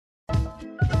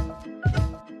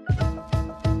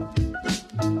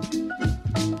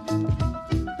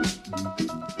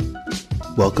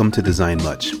Welcome to Design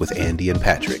Much with Andy and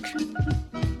Patrick.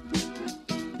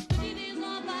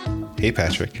 Hey,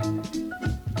 Patrick.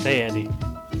 Hey, Andy.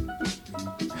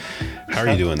 How are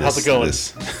you doing how's it going?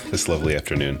 this lovely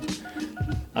afternoon?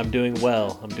 I'm doing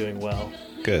well.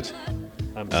 Good.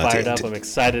 I'm fired up. I'm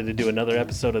excited to do another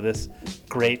episode of this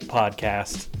great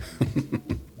podcast.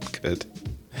 Good.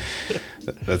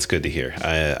 That's good to hear.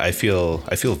 I feel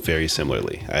very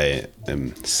similarly. I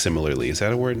am similarly. Is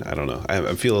that a word? I don't know.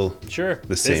 I feel sure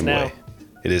the same way.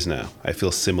 It is now. I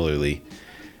feel similarly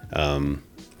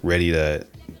ready to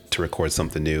record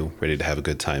something new, ready to have a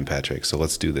good time, Patrick. So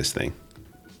let's do this thing.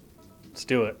 Let's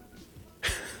do it.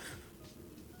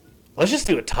 Let's just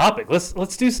do a topic.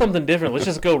 Let's do something different. Let's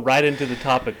just go right into the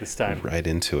topic this time. Right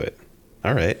into it.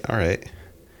 All right.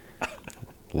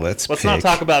 Let's not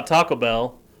talk about Taco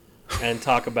Bell and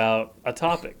talk about a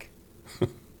topic.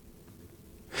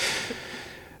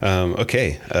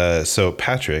 Okay. So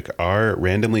Patrick, our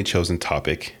randomly chosen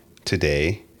topic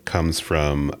today comes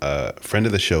from a friend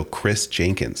of the show, Chris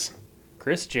Jenkins.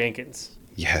 Chris Jenkins.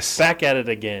 Yes. Back at it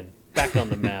again. Back on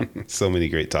the map. So many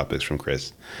great topics from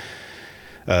Chris.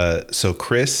 So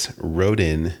Chris wrote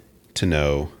in to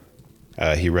know,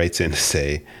 he writes in to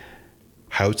say,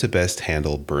 how to best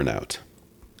handle burnout.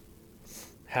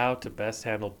 How to best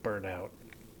handle burnout.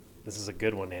 This is a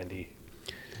good one, Andy.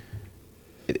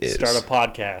 It is. Start a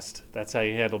podcast. That's how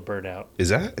you handle burnout. Is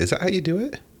that how you do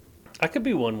it? That could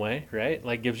be one way, right?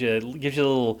 Like gives you a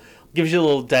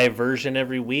little diversion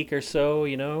every week or so,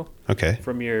 you know? Okay.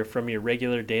 From your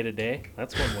regular day to day.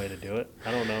 That's one way to do it.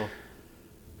 I don't know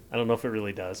if it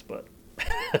really does, but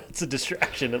it's a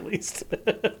distraction at least.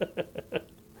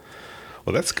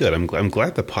 Well, that's good. I'm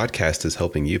glad the podcast is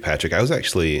helping you, Patrick. I was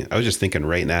just thinking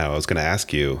right now, I was going to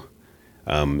ask you,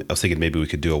 I was thinking maybe we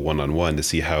could do a one-on-one to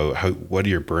see what are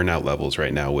your burnout levels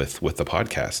right now with the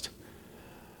podcast?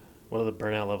 What are the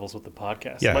burnout levels with the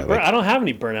podcast? Yeah, I don't have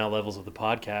any burnout levels with the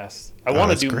podcast. I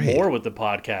want to do more with the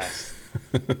podcast.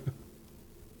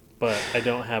 But I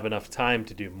don't have enough time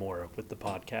to do more with the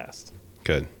podcast.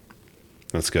 Good.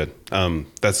 That's good.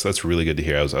 That's really good to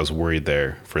hear. I was worried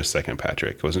there for a second,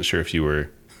 Patrick. I wasn't sure if you were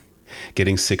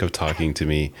getting sick of talking to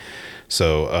me.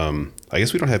 So I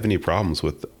guess we don't have any problems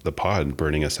with the pod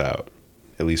burning us out,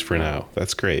 at least for now.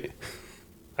 That's great.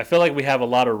 I feel like we have a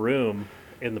lot of room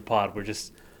in the pod. We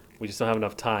just don't have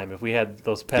enough time. If we had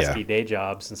those pesky day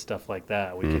jobs and stuff like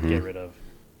that, we could get rid of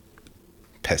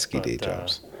pesky day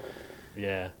jobs.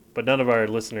 Yeah, but none of our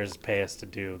listeners pay us to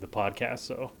do the podcast,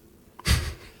 so.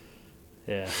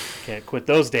 Yeah, can't quit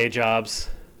those day jobs.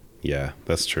 Yeah,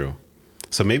 that's true.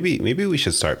 So maybe we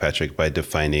should start, Patrick, by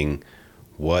defining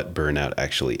what burnout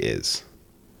actually is.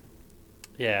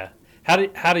 Yeah. How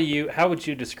would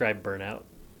you describe burnout,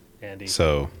 Andy?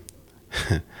 So,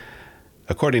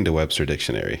 according to Webster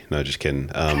Dictionary, no, just kidding.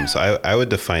 So I would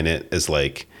define it as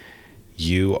like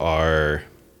you're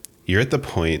at the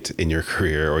point in your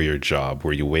career or your job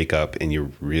where you wake up and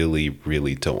you really,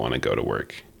 really don't want to go to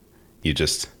work. You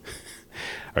just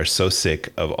are so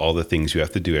sick of all the things you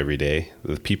have to do every day,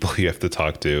 the people you have to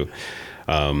talk to,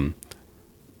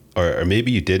 or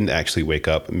maybe you didn't actually wake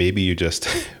up. Maybe you just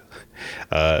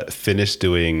finished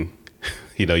doing,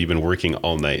 you've been working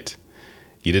all night.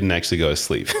 You didn't actually go to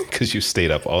sleep because you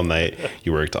stayed up all night.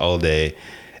 You worked all day,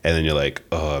 and then you're like,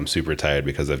 oh, I'm super tired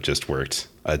because I've just worked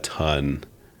a ton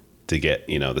to get,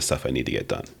 the stuff I need to get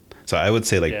done. So I would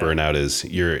say burnout is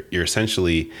you're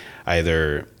essentially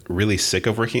either really sick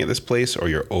of working at this place or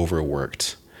you're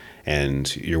overworked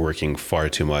and you're working far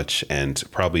too much and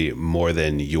probably more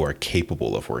than you are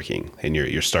capable of working. And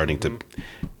you're starting to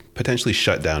potentially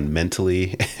shut down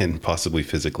mentally and possibly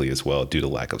physically as well due to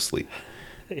lack of sleep.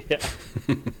 Yeah.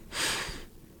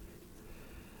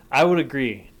 I would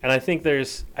agree. And I think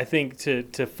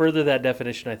to further that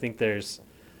definition, I think there's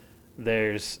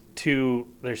two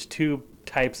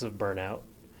types of burnout.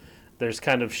 There's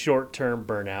kind of short-term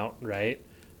burnout, right?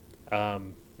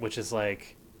 Which is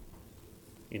like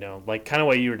kind of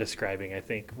what you were describing, I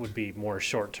think would be more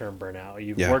short-term burnout.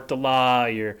 You've worked a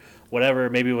lot, you're whatever,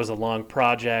 maybe it was a long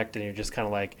project and you're just kind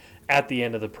of like at the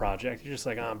end of the project, you're just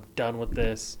like, oh, I'm done with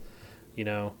this,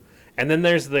 And then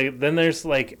there's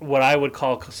like what I would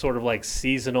call sort of like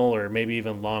seasonal or maybe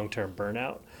even long-term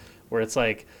burnout, where it's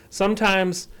like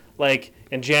sometimes like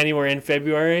in January and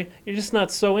February, you're just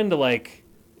not so into like,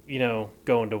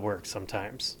 going to work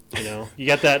sometimes, you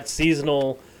got that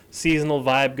seasonal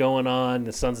vibe going on.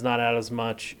 The sun's not out as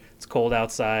much. It's cold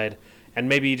outside. And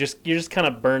maybe you're just kind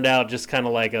of burned out, just kind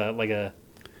of like a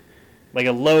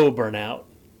low burnout,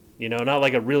 not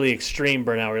like a really extreme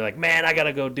burnout where you're like, man, I got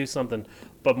to go do something,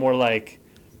 but more like,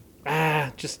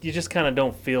 you just kind of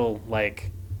don't feel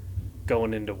like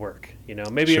going into work. You know,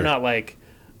 maybe you're Sure. not like,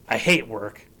 I hate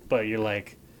work, but you're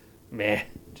like, meh,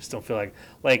 just don't feel like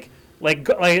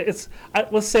it's.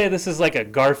 Let's say this is like a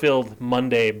Garfield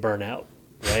Monday burnout,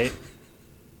 right?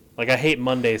 Like I hate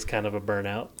Mondays, kind of a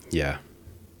burnout. Yeah.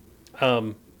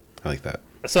 Um, I like that.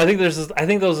 so I think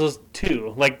those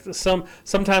two. Like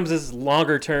sometimes it's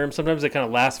longer term. Sometimes it kind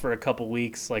of lasts for a couple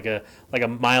weeks, like a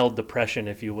mild depression,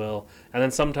 if you will. And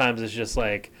then sometimes it's just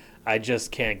like I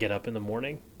just can't get up in the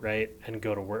morning, right, and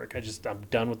go to work. I'm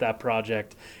done with that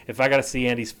project. If I got to see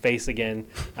Andy's face again,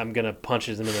 I'm gonna punch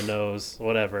him in the nose,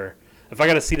 whatever. If I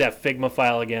got to see that Figma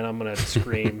file again, I'm gonna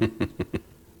scream.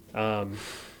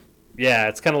 Yeah,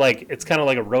 it's kind of like a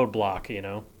roadblock, you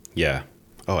know. Yeah.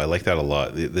 Oh, I like that a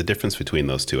lot. The difference between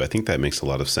those two, I think that makes a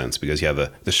lot of sense because yeah,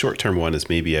 the short term one is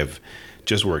maybe I've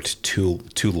just worked too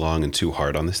long and too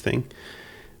hard on this thing.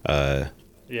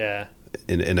 Yeah.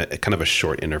 In a kind of a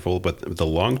short interval, but the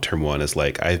long term one is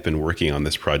like I've been working on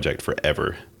this project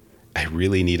forever. I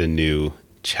really need a new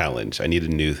challenge. I need a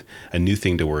new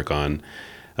thing to work on.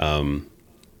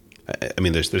 I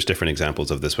mean, there's different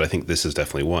examples of this, but I think this is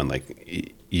definitely one.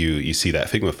 Like you see that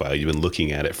Figma file, you've been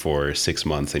looking at it for 6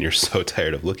 months, and you're so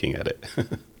tired of looking at it.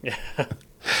 Yeah.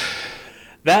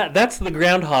 That's the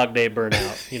Groundhog Day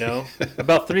burnout, you know.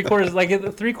 About three quarters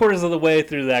of the way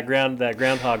through that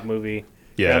Groundhog movie,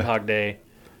 Yeah. Groundhog Day,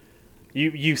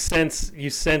 you sense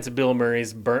Bill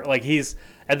Murray's burnt. Like he's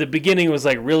at the beginning was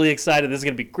like really excited. This is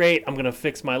gonna be great. I'm gonna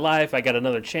fix my life. I got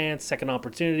another chance, second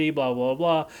opportunity. Blah blah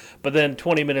blah. But then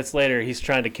 20 minutes later, he's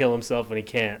trying to kill himself and he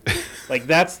can't. Like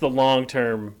that's the long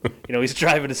term. You know, he's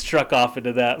driving his truck off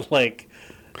into that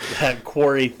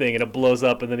quarry thing and it blows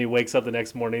up and then he wakes up the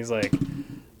next morning. He's like,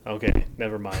 okay,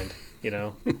 never mind. You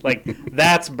know, like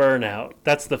that's burnout.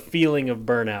 That's the feeling of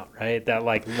burnout, right? That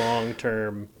like long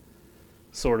term,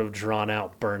 sort of drawn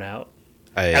out burnout.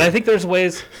 And I think there's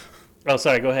ways. Oh,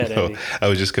 sorry. Go ahead, Andy. I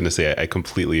was just going to say I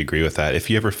completely agree with that. If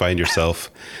you ever find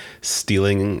yourself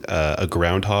stealing a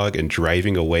groundhog and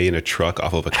driving away in a truck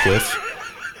off of a cliff,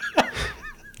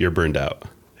 you're burned out.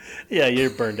 Yeah,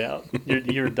 you're burned out.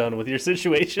 You're done with your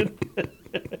situation.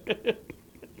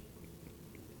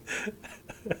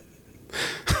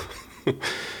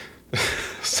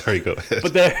 Sorry, go ahead.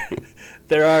 But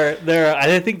there are.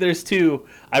 I think there's two.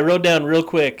 I wrote down real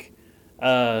quick.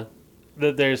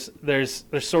 That there's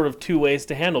sort of two ways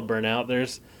to handle burnout.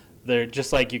 There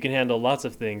just like you can handle lots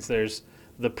of things. There's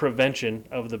the prevention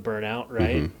of the burnout,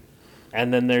 right? Mm-hmm.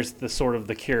 And then there's the sort of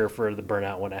the cure for the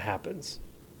burnout when it happens,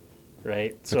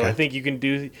 right? So okay. I think you can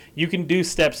do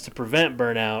steps to prevent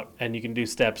burnout, and you can do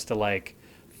steps to like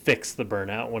fix the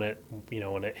burnout when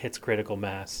it hits critical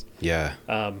mass. Yeah.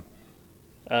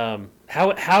 How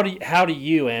do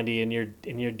you, Andy, in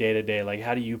your day to day, like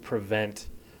how do you prevent?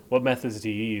 What methods do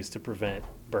you use to prevent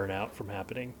burnout from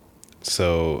happening?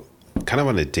 So kind of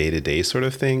on a day-to-day sort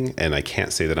of thing, and I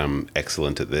can't say that I'm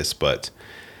excellent at this, but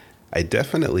I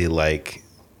definitely like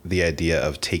the idea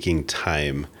of taking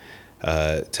time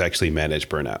to actually manage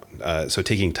burnout. So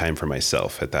taking time for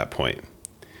myself at that point.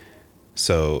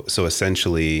 So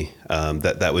essentially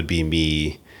that would be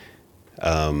me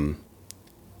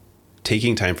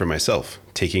taking time for myself,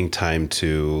 taking time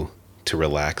to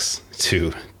relax,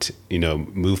 to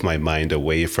move my mind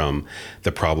away from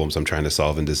the problems I'm trying to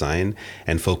solve in design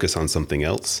and focus on something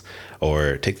else,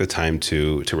 or take the time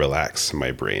to relax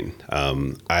my brain.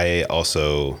 I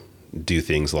also do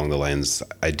things along the lines,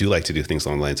 I do like to do things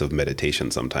along the lines of meditation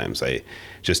sometimes. I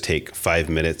just take 5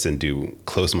 minutes and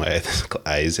close my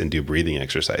eyes and do breathing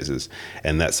exercises.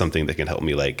 And that's something that can help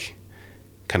me like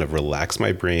kind of relax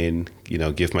my brain,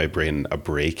 give my brain a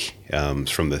break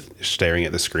from the staring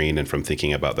at the screen and from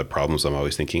thinking about the problems I'm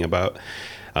always thinking about.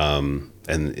 And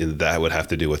that would have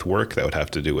to do with work. That would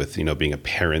have to do with, being a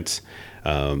parent,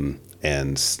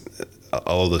 and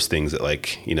all of those things that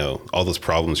all those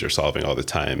problems you're solving all the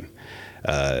time.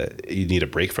 You need a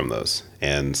break from those.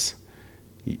 And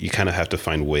you kind of have to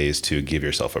find ways to give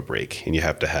yourself a break, and you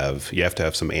have to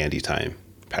have some Andy time,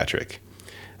 Patrick.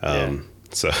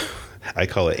 So I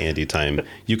call it Andy time.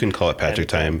 You can call it Patrick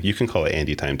time. You can call it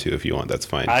Andy time too if you want. That's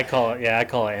fine. I call it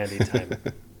Andy time.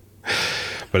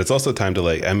 But it's also time to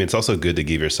it's also good to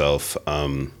give yourself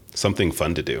something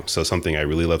fun to do. So something I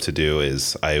really love to do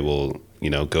is I will,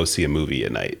 go see a movie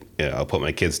at night. I'll put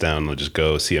my kids down. I'll just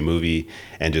go see a movie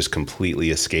and just completely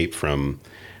escape from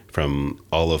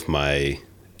all of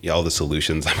all the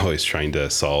solutions I'm always trying to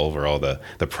solve, or all the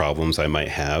problems I might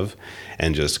have,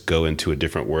 and just go into a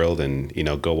different world and,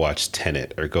 go watch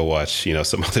Tenet, or go watch,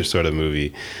 some other sort of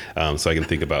movie, so I can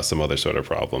think about some other sort of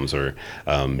problems, or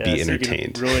be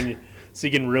entertained. so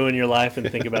you can ruin your life and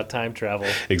think about time travel.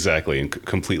 Exactly, and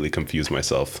completely confuse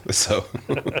myself. So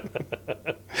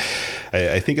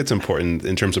I think it's important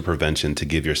in terms of prevention to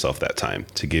give yourself that time,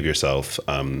 to give yourself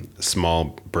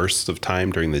small bursts of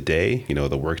time during the day,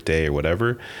 the work day or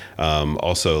whatever.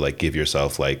 Also, like give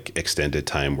yourself like extended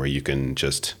time where you can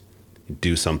just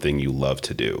do something you love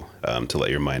to do, to let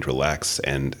your mind relax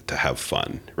and to have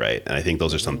fun, right? And I think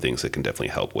those are some things that can definitely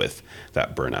help with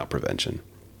that burnout prevention.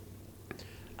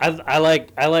 I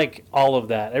like all of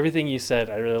that. Everything you said,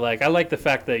 I really like. I like the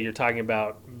fact that you're talking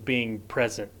about being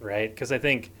present, right? Because I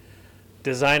think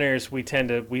designers, we're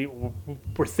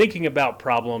thinking about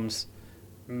problems,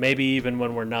 maybe even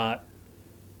when we're not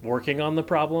working on the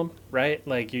problem, right?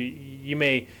 Like you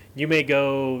may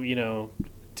go,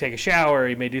 take a shower,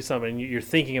 you may do something, and you're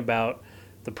thinking about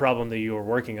the problem that you were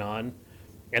working on.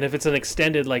 And if it's an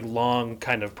extended, like long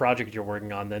kind of project you're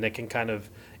working on, then it can kind of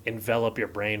envelop your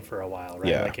brain for a while, right?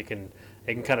 Yeah. Like it can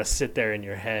kind of sit there in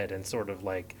your head and sort of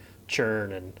like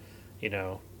churn and,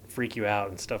 freak you out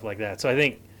and stuff like that. So I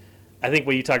think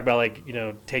when you talk about like,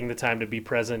 taking the time to be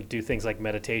present, do things like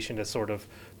meditation to sort of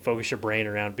focus your brain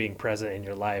around being present in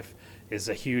your life is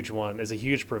a huge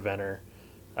preventer.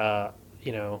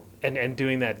 And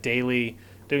doing that daily,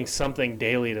 doing something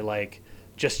daily to like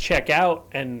just check out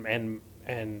and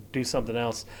do something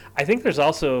else. I think there's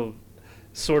also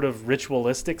sort of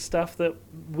ritualistic stuff that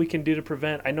we can do to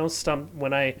prevent. I know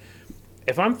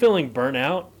if I'm feeling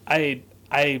burnout,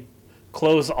 I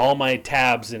close all my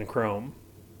tabs in Chrome,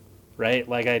 right?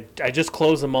 Like I just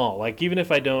close them all. Like even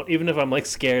if I'm like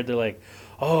scared, they're like,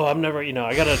 oh, I'm never,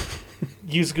 I gotta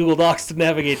use Google Docs to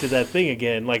navigate to that thing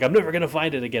again. Like I'm never gonna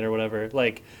find it again or whatever.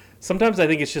 Like sometimes I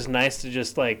think it's just nice to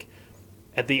just like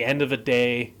at the end of a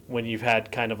day when you've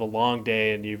had kind of a long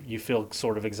day and you feel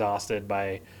sort of exhausted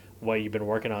by what you've been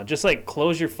working on, just like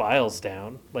close your files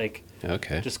down. Like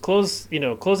Okay. just close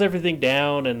everything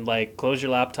down and like close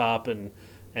your laptop and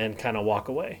kind of walk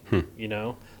away.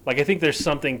 Like I think there's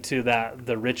something to that,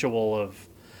 the ritual of,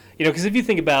 because if you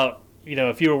think about,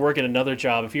 if you were working another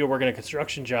job, if you were working a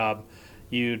construction job,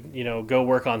 you'd, go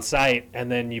work on site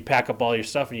and then you pack up all your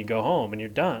stuff and you go home and you're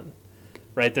done,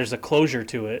 right? There's a closure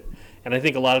to it. And I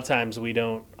think a lot of times we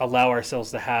don't allow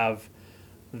ourselves to have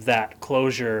that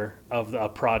closure of a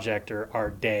project or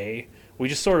our day. We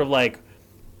just sort of like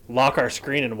lock our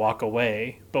screen and walk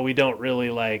away, but we don't really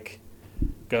like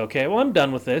go, okay, well, I'm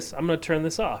done with this. I'm going to turn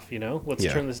this off, let's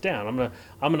turn this down. I'm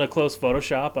going to close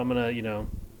Photoshop. I'm going to,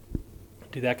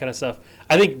 do that kind of stuff.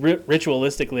 I think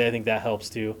ritualistically, I think that helps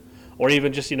too. Or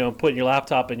even just, putting your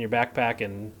laptop in your backpack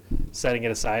and setting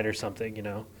it aside or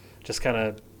something, just kind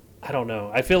of, I don't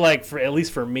know. I feel like at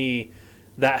least for me,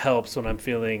 that helps when I'm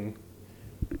feeling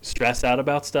stressed out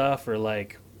about stuff or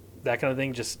like that kind of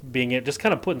thing. Just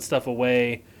kind of putting stuff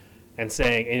away and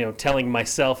saying, telling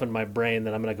myself and my brain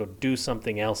that I'm going to go do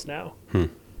something else now.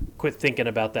 Quit thinking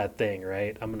about that thing,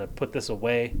 right? I'm going to put this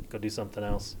away, go do something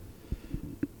else.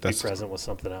 Be present with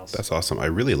something else. That's awesome. I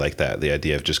really like that. The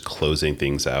idea of just closing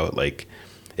things out. Like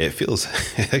it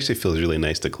actually feels really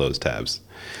nice to close tabs.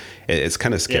 It's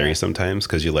kind of scary sometimes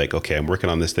because you're like, okay, I'm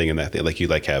working on this thing and that thing. Like you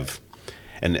like have,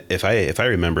 and if I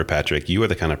remember, Patrick, you are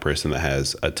the kind of person that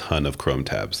has a ton of Chrome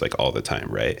tabs like all the time,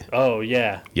 right? Oh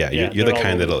yeah. Yeah. You're the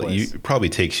kind you probably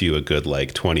takes you a good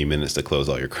like 20 minutes to close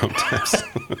all your Chrome tabs.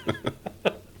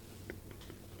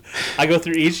 I go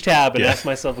through each tab and ask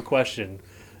myself a question.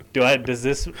 Does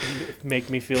this make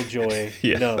me feel joy?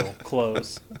 Yeah. No,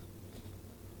 close.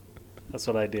 That's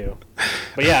what I do.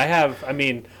 But yeah,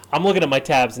 I'm looking at my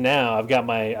tabs now. I've got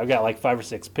like 5 or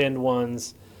 6 pinned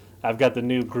ones. I've got the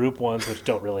new group ones, which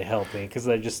don't really help me because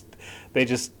they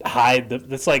just hide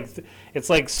it's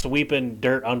like sweeping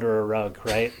dirt under a rug,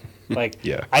 right? Like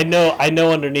yeah. I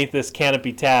know underneath this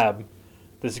canopy tab,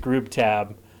 this group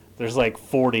tab, there's like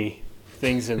 40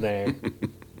 things in there.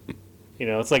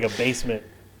 It's like a basement.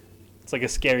 It's like a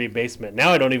scary basement. Now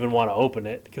I don't even want to open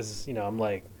it because, I'm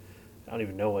like, I don't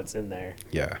even know what's in there.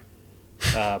 Yeah.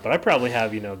 But I probably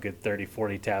have, good 30,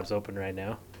 40 tabs open right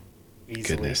now. Easily.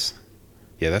 Goodness.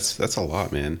 Yeah, that's a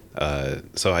lot, man.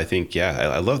 So I think,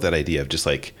 I love that idea of just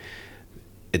like,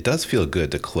 it does feel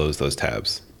good to close those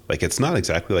tabs. Like, it's not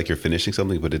exactly like you're finishing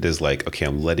something, but it is like, okay,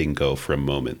 I'm letting go for a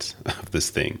moment of this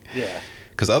thing. Yeah.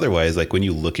 Because otherwise, like when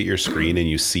you look at your screen and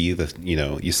you see that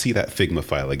Figma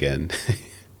file again,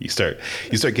 you start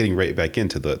getting right back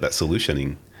into that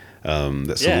solutioning,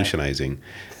 solutionizing.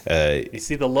 You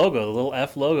see the logo, the little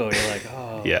F logo, you're like,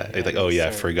 oh. Yeah, you're like, oh yeah,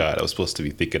 I forgot. I was supposed to be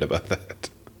thinking about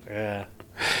that. Yeah,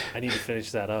 I need to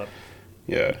finish that up.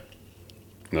 Yeah.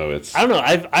 No, I don't know.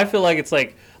 I feel like it's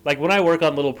like like when I work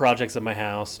on little projects at my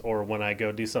house or when I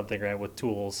go do something right with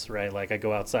tools, right? Like I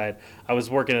go outside. I was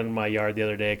working in my yard the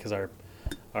other day because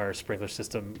our sprinkler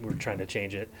system, we're trying to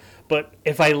change it. But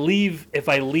if I leave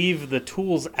the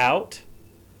tools out,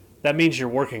 that means you're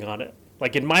working on it.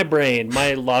 Like in my brain,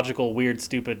 my logical, weird,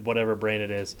 stupid, whatever brain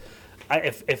it is,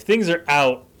 if things are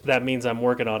out, that means I'm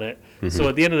working on it. Mm-hmm. So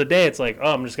at the end of the day, it's like,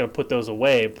 oh, I'm just going to put those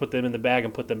away, put them in the bag,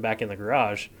 and put them back in the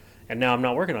garage. And now I'm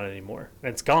not working on it anymore.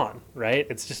 It's gone, right?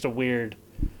 It's just a weird,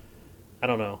 I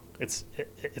don't know. It's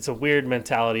a weird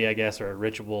mentality, I guess, or a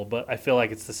ritual. But I feel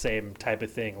like it's the same type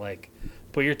of thing. Like,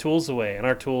 put your tools away. And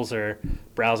our tools are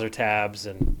browser tabs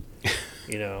and,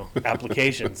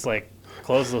 applications. Like,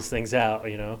 close those things out,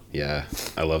 Yeah,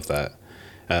 I love that.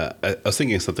 I was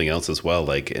thinking of something else as well,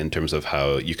 like in terms of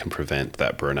how you can prevent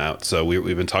that burnout. So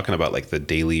we've been talking about like the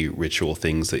daily ritual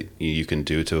things that you can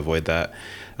do to avoid that.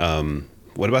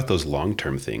 What about those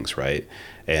long-term things, right?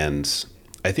 And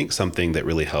I think something that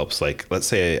really helps, like let's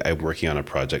say I'm working on a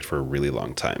project for a really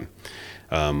long time.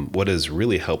 What has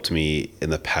really helped me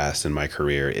in the past in my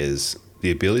career is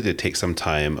the ability to take some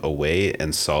time away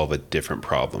and solve a different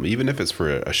problem, even if it's for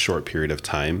a short period of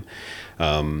time.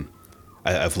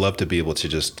 I've loved to be able to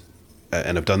just,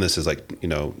 and I've done this as like,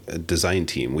 a design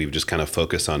team. We've just kind of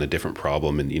focused on a different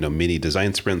problem and, mini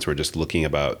design sprints. We're looking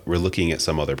at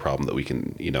some other problem that we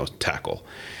can, tackle.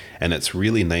 And it's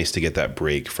really nice to get that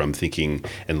break from thinking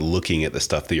and looking at the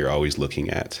stuff that you're always looking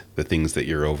at, the things that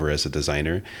you're over as a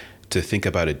designer, to think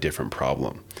about a different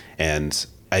problem. And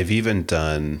I've even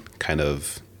done kind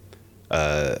of,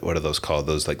 what are those called?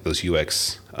 Those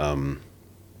UX,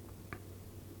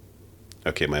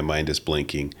 okay, my mind is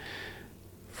blanking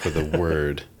for the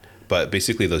word, but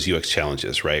basically those UX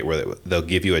challenges, right? Where they'll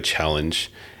give you a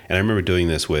challenge. And I remember doing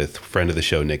this with friend of the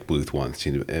show, Nick Booth, once,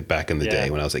 back in the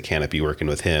day when I was at Canopy working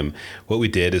with him. What we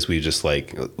did is we're just going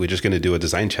to do a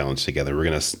design challenge together. We're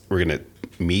going to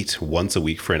meet once a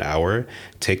week for an hour,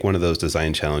 take one of those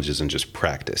design challenges and just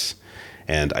practice.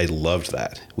 And I loved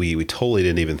that. We totally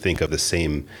didn't even think of the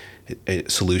same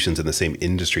solutions in the same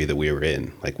industry that we were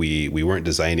in. Like we weren't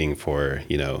designing for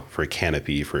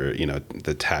Canopy, for,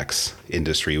 the tax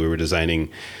industry. We were designing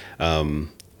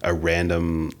a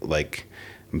random like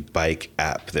bike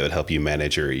app that would help you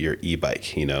manage your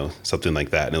e-bike, something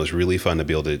like that. And it was really fun to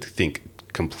be able to think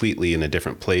completely in a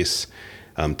different place,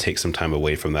 take some time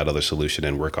away from that other solution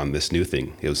and work on this new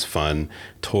thing. It was fun,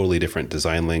 totally different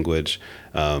design language.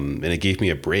 And it gave me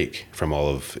a break from all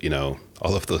of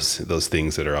those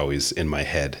things that are always in my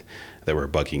head that were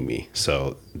bugging me.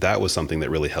 So that was something that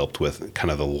really helped with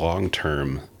kind of the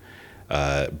long-term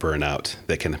burnout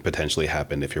that can potentially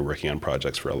happen if you're working on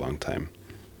projects for a long time.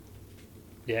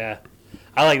 Yeah.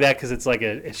 I like that because it's like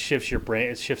it shifts your brain.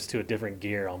 It shifts to a different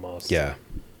gear almost. Yeah.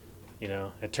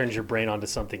 It turns your brain onto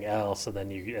something else, and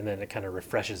then it kind of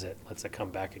refreshes it, lets it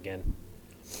come back again.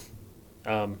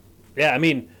 Yeah, I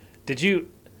mean,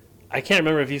 I can't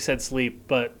remember if you said sleep,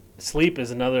 but sleep is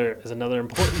another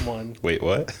important one. Wait,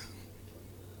 what?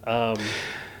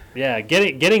 Yeah,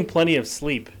 getting plenty of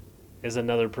sleep is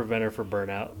another preventer for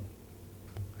burnout.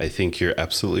 I think you're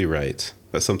absolutely right.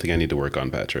 That's something I need to work on,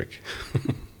 Patrick.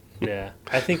 Yeah,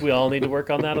 I think we all need to work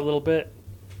on that a little bit.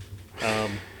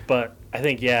 But I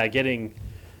think, getting,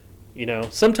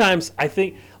 sometimes I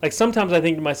think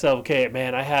to myself, okay,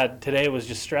 man, today was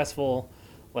just stressful.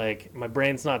 Like, my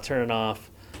brain's not turning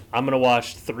off. I'm going to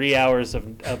watch 3 hours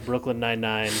of Brooklyn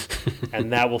Nine-Nine,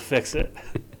 and that will fix it.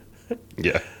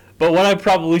 Yeah. But what I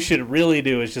probably should really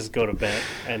do is just go to bed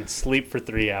and sleep for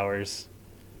 3 hours.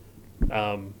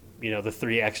 The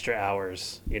 3 extra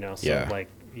hours, so like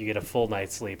you get a full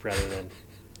night's sleep rather than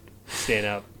staying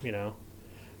up,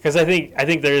 Because I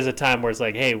think there is a time where it's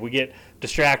like, hey, we get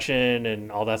distraction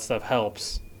and all that stuff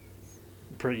helps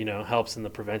in the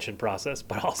prevention process,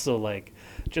 but also like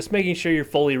just making sure you're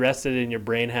fully rested and your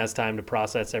brain has time to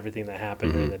process everything that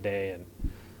happened during the day and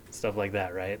stuff like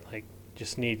that, right? Like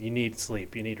you need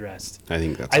sleep, you need rest. I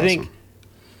think that's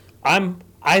awesome.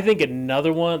 I think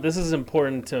another one, this is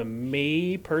important to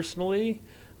me personally,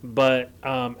 but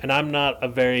and I'm not a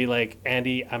very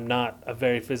Andy, I'm not a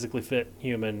very physically fit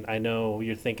human. I know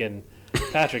you're thinking,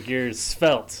 Patrick, you're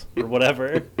svelte or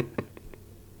whatever.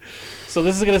 So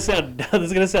this is gonna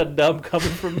sound dumb coming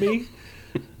from me,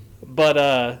 but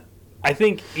I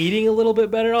think eating a little bit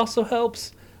better also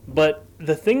helps. But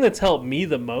the thing that's helped me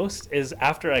the most is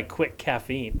after I quit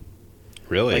caffeine.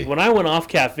 Really? Like when I went off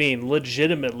caffeine,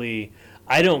 legitimately,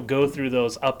 I don't go through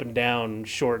those up and down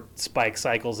short spike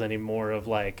cycles anymore of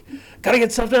like, gotta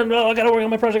get stuff done, I gotta work on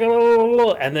my project,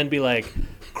 and then be like,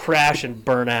 crash and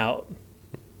burn out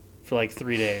for like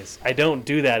 3 days. I don't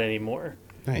do that anymore.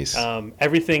 Nice.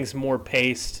 Everything's more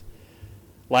paced.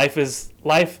 Life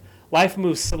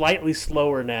moves slightly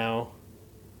slower now,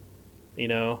 you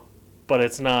know, but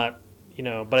it's not, you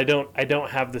know, but I don't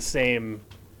have the same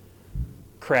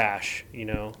crash, you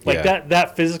know, like Yeah.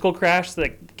 that physical crash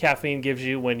that caffeine gives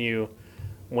you when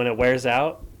it wears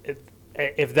out.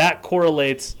 If that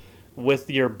correlates with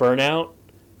your burnout,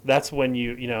 that's when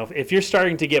you know, if you're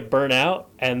starting to get burnout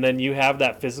and then you have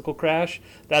that physical crash,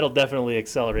 that'll definitely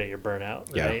accelerate your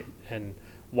burnout, Yeah. right? And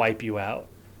wipe you out.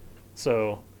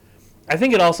 So I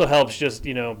think it also helps just,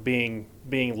 you know, being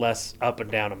less up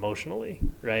and down emotionally,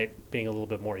 right? Being a little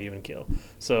bit more even keel.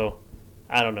 So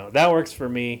I don't know. That works for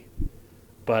me,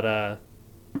 but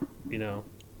you know,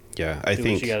 Yeah, I do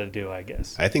think what you got to do, I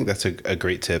guess. I think that's a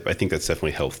great tip. I think that's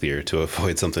definitely healthier to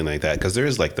avoid something like that, because there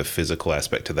is like the physical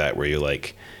aspect to that where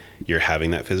you're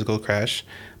having that physical crash,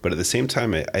 but at the same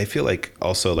time, I feel like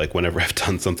also like whenever I've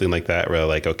done something like that where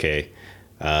like, okay,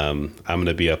 I'm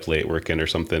gonna be up late working or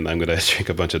something, I'm gonna drink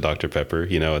a bunch of Dr. Pepper.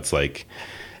 You know, it's like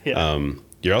Yeah.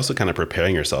 you're also kind of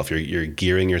preparing yourself. You're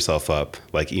gearing yourself up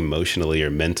like emotionally or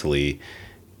mentally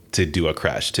to do a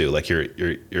crash too. Like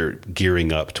you're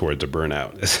gearing up towards a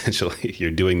burnout. Essentially,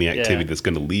 you're doing the activity Yeah. that's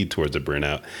going to lead towards a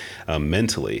burnout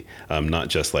mentally, not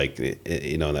just like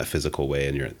you know, in that physical way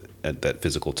and that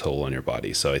physical toll on your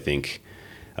body. So I think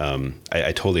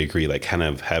I totally agree. Like kind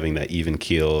of having that even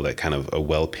keel, that kind of a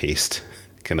well paced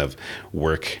kind of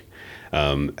work.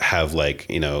 Have like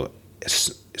you know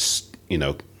you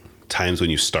know, times when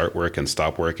you start work and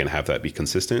stop work and have that be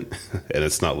consistent and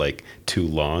it's not like too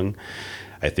long.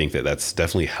 I think that's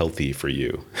definitely healthy for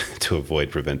you to avoid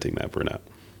preventing that burnout.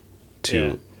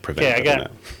 Yeah. Prevent Okay, the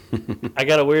burnout. I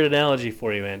got a weird analogy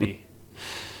for you, Andy.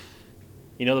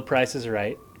 You know, The Price is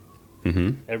Right.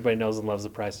 Mm-hmm. Everybody knows and loves The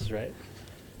Price is Right.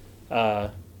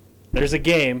 There's a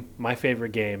game, my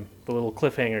favorite game, the little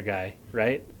cliffhanger guy,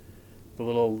 right? The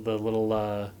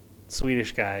little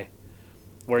Swedish guy,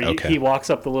 where Okay. he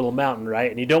walks up the little mountain, right?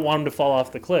 And you don't want him to fall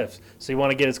off the cliffs, so you want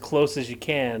to get as close as you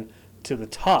can to the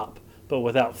top, but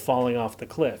without falling off the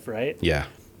cliff, right? Yeah.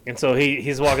 And so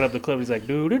he's walking up the cliff. He's like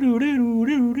doo doo doo doo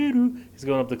doo doo doo. He's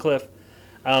going up the cliff.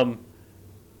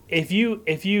 If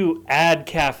you add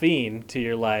caffeine to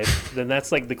your life, then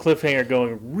that's like the cliffhanger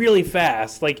going really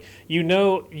fast. Like you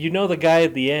know the guy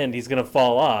at the end, he's gonna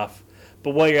fall off,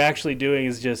 but what you're actually doing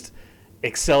is just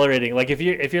accelerating. Like if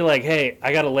you're like, hey,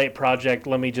 I got a late project,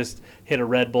 let me just hit a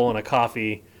Red Bull and a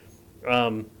coffee.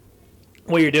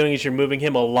 What you're doing is you're moving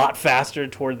him a lot faster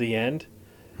toward the end.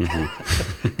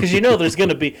 Because you know there's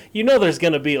gonna be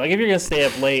like, if you're gonna stay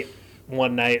up late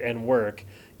one night and work,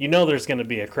 you know there's gonna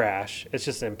be a crash. It's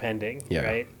just impending, Yeah.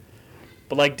 right?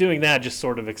 But like doing that just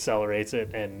sort of accelerates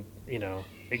it, and you know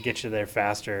it gets you there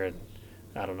faster. And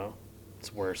I don't know,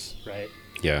 it's worse, right?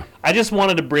 Yeah. I just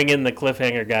wanted to bring in the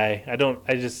cliffhanger guy.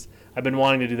 I've been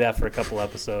wanting to do that for a couple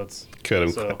episodes. Good.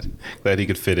 I'm So glad he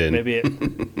could fit in.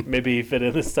 maybe he fit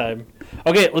in this time.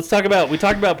 Okay, we talked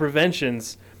about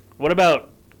preventions. What about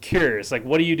cures? Like,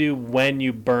 what do you do when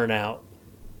you burn out?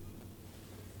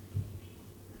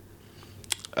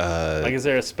 Like, is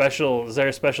there a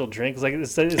special drink? Like,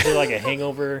 is there like a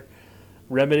hangover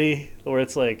remedy where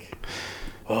it's like,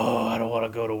 oh, I don't want to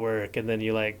go to work, and then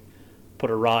you like put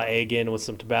a raw egg in with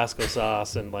some Tabasco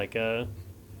sauce and like I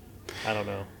don't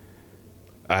know,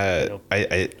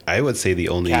 I would say the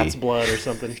only cat's blood or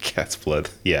something. cat's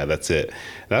blood. Yeah, that's it.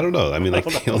 And I don't know. I mean, like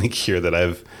the only cure that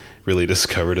I've really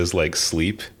discovered is like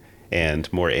sleep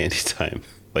and more Andy time.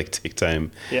 Like take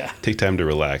time to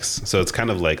relax. So it's kind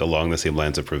of like along the same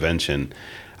lines of prevention.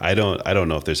 I don't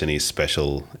know if there's any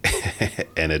special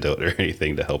antidote or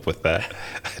anything to help with that.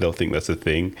 I don't think that's a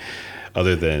thing,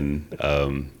 other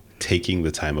than taking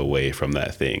the time away from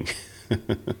that thing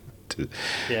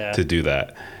to do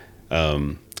that.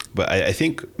 But I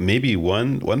think maybe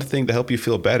one thing to help you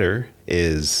feel better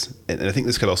is, and I think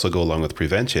this could also go along with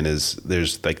prevention, is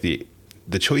there's like the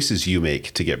choices you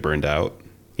make to get burned out.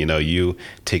 You know, you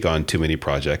take on too many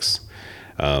projects.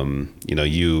 You know,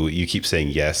 you keep saying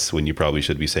yes when you probably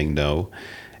should be saying no,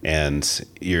 and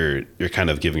you're kind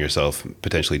of giving yourself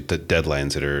potentially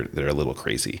deadlines that are a little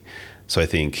crazy. So I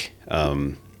think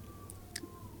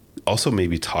also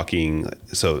maybe talking.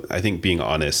 So I think being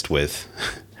honest with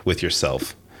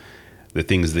yourself, the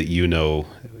things that you know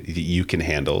that you can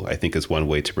handle, I think is one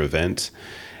way to prevent.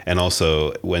 And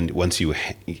also once you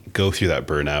go through that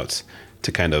burnout,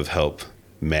 to kind of help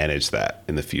manage that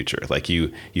in the future. Like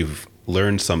you've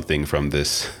learned something from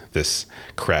this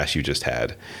crash you just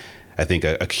had. I think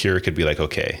a cure could be like,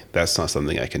 okay, that's not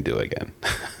something I can do again.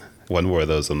 one more of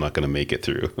those, I'm not going to make it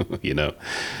through, you know?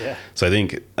 Yeah. So I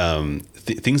think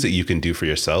things that you can do for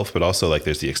yourself, but also like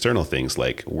there's the external things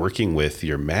like working with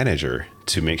your manager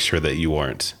to make sure that you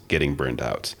aren't getting burned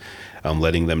out.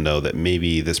 Letting them know that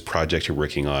maybe this project you're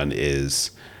working on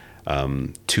is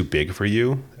too big for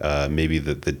you. Maybe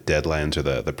the deadlines or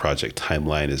the project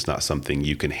timeline is not something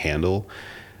you can handle,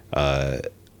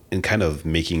 and kind of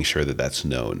making sure that that's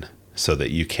known so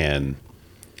that you can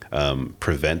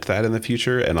prevent that in the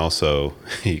future, and also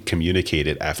communicate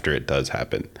it after it does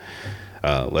happen.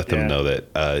 Let them know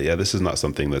that, this is not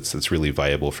something that's really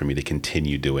viable for me to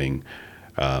continue doing.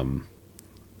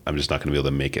 I'm just not going to be able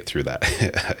to make it through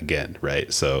that again.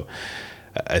 Right. So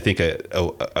I think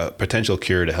a potential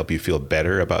cure to help you feel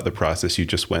better about the process you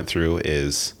just went through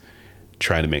is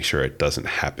trying to make sure it doesn't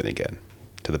happen again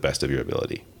to the best of your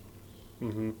ability.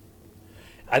 Mm-hmm.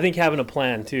 I think having a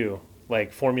plan too,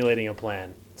 like formulating a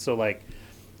plan. So like,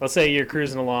 let's say you're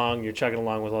cruising along, you're chugging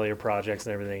along with all your projects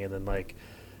and everything, and then like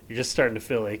you're just starting to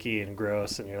feel icky and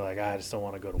gross, and you're like, I just don't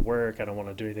want to go to work. I don't want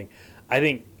to do anything. I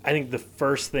think the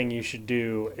first thing you should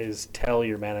do is tell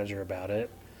your manager about it,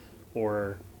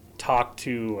 or talk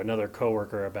to another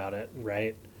coworker about it,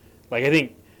 right? Like I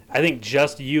think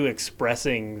just you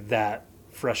expressing that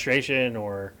frustration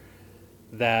or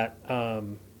that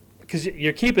because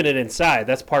you're keeping it inside.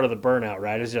 That's part of the burnout,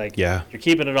 right? It's like you're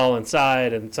keeping it all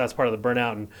inside, and so that's part of the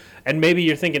burnout. And maybe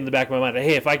you're thinking in the back of my mind,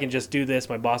 hey, if I can just do this,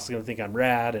 my boss is going to think I'm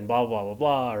rad, and blah, blah, blah,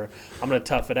 blah, or I'm going to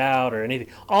tough it out, or anything.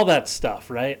 All that stuff,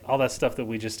 right? All that stuff that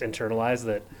we just internalize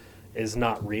that is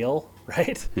not real,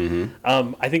 right?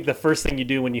 Mm-hmm. I think the first thing you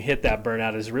do when you hit that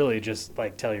burnout is really just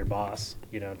like tell your boss,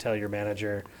 tell your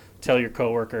manager, tell your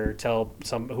coworker, tell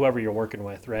whoever you're working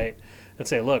with, right? And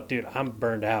say, look, dude, I'm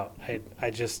burned out.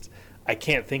 I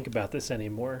can't think about this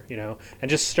anymore, and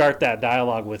just start that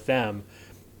dialogue with them,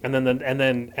 and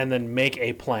then make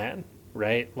a plan,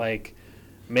 right? Like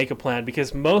make a plan,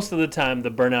 because most of the time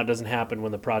the burnout doesn't happen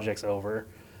when the project's over.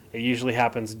 It usually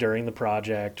happens during the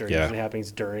project, or usually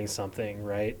happens during something,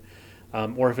 right?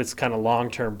 Or if it's kind of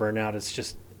long-term burnout, it's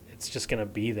just going to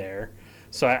be there.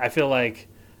 So I feel like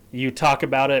you talk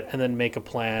about it and then make a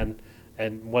plan.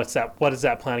 And what is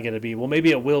that plan going to be? Well, maybe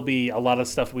it will be a lot of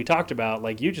stuff we talked about,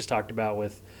 like you just talked about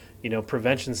with,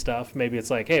 prevention stuff. Maybe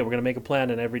it's like, hey, we're going to make a plan,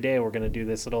 and every day we're going to do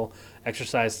this little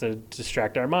exercise to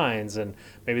distract our minds. And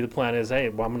maybe the plan is, hey,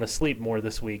 well, I'm going to sleep more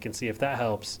this week and see if that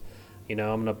helps.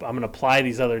 I'm gonna apply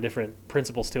these other different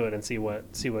principles to it and see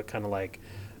what kind of like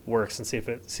works, and see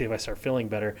if I start feeling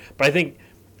better. But I think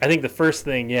the first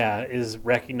thing, is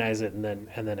recognize it and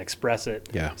then express it.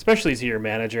 Yeah. Especially to your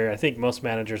manager. I think most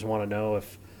managers want to know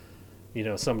if,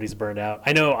 somebody's burned out.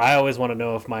 I know I always want to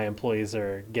know if my employees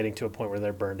are getting to a point where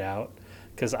they're burned out,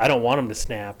 because I don't want them to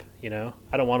snap. I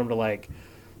don't want them to like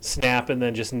snap and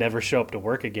then just never show up to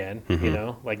work again.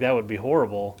 Mm-hmm. Like that would be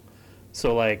horrible.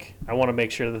 So like I want to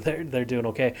make sure that they're doing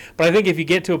okay. But I think if you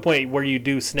get to a point where you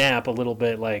do snap a little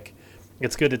bit, like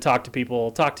it's good to talk to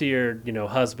people, talk to your,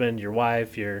 husband, your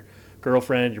wife, your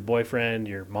girlfriend, your boyfriend,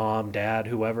 your mom, dad,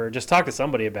 whoever. Just talk to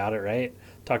somebody about it, right?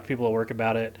 Talk to people at work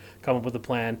about it, come up with a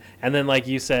plan. And then like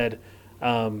you said,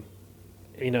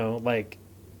 like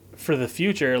for the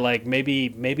future, like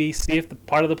maybe see if the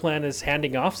part of the plan is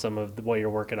handing off some of what you're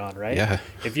working on, right? Yeah.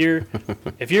 If you're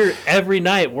every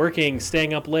night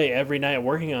staying up late every night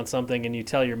working on something, and you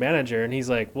tell your manager, and he's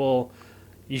like, well,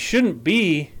 you shouldn't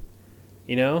be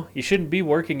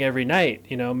working every night.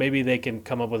 Maybe they can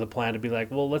come up with a plan to be like,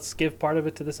 well, let's give part of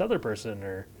it to this other person,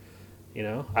 or,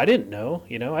 I didn't know,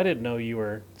 you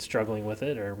were struggling with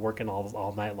it or working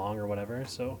all night long or whatever.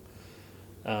 So,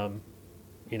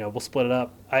 we'll split it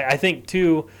up. I think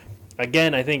too,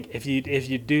 again, I think if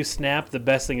you do snap, the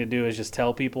best thing to do is just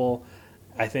tell people,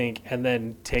 I think, and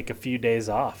then take a few days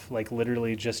off, like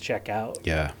literally just check out.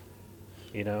 Yeah.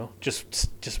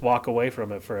 Just walk away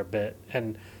from it for a bit.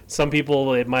 And some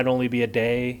people, it might only be a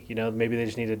day, maybe they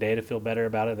just need a day to feel better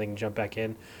about it. They can jump back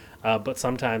in. But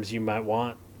sometimes you might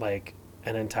want like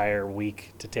an entire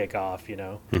week to take off,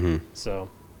 Mm-hmm. So.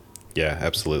 Yeah,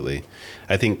 absolutely.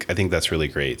 I think that's really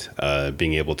great.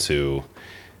 Being able to,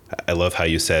 I love how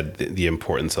you said the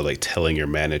importance of like telling your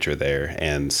manager there,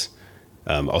 and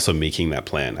also making that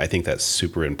plan. I think that's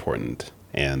super important.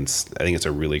 And I think it's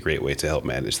a really great way to help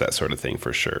manage that sort of thing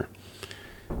for sure.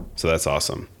 So that's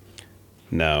awesome.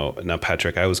 Now,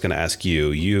 Patrick, I was going to ask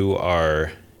you,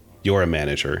 you're a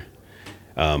manager.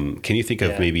 Can you think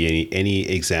of maybe any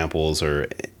examples, or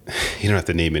you don't have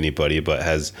to name anybody, but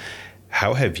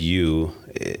have you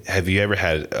ever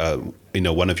had,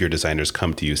 one of your designers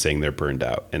come to you saying they're burned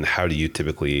out, and how do you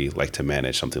typically like to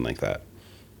manage something like that?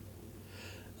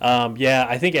 Yeah,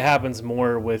 I think it happens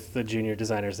more with the junior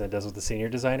designers than it does with the senior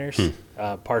designers.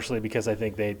 Partially because I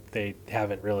think they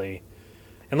haven't really,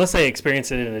 unless they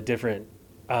experience it in a different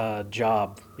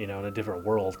job, in a different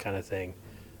world kind of thing.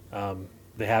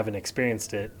 They haven't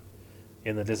experienced it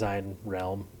in the design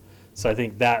realm. So I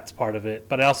think that's part of it.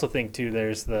 But I also think too,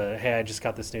 there's hey, I just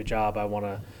got this new job. I want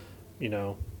to,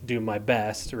 do my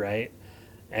best, right?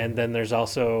 And then there's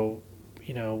also,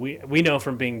 we know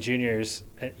from being juniors,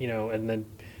 and then,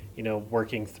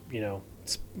 working,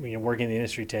 working in the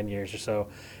industry 10 years or so,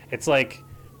 it's like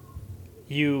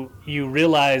you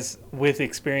realize with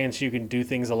experience you can do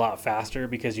things a lot faster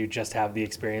because you just have the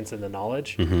experience and the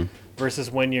knowledge.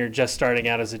 Versus when you're just starting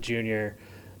out as a junior,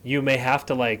 you may have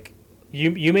to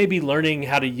you may be learning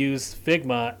how to use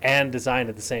Figma and design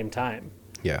at the same time.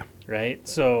 Yeah. Right.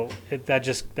 So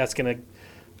that's going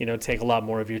to, take a lot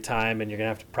more of your time, and you're going to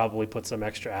have to probably put some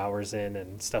extra hours in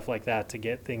and stuff like that to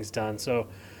get things done. So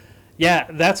yeah,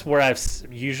 that's where I've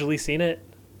usually seen it,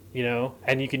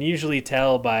 and you can usually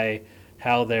tell by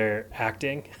how they're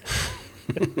acting.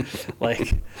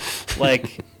 like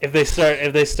if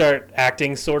they start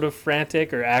acting sort of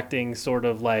frantic or acting sort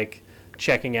of like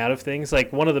checking out of things.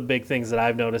 Like one of the big things that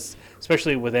I've noticed,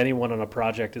 especially with anyone on a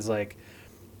project, is like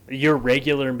your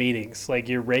regular meetings, like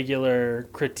your regular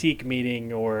critique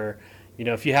meeting, or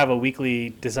if you have a weekly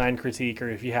design critique, or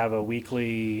if you have a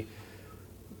weekly,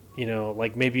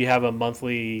 like maybe you have a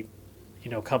monthly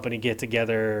company get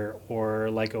together, or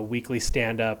like a weekly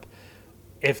stand up.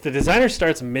 If the designer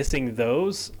starts missing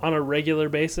those on a regular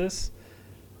basis,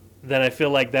 then I feel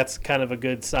like that's kind of a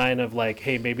good sign of like,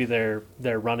 hey, maybe they're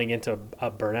running into a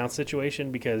burnout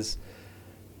situation because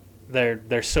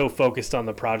they're so focused on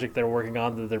the project they're working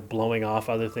on that they're blowing off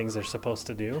other things they're supposed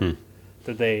to do.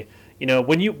 That they,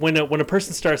 when a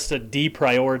person starts to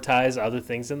deprioritize other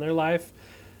things in their life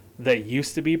that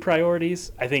used to be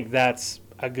priorities, I think that's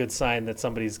a good sign that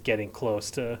somebody's getting close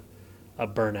to a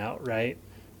burnout, right?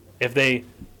 If they,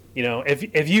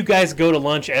 if you guys go to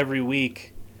lunch every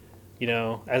week,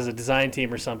 as a design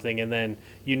team or something, and then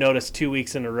you notice 2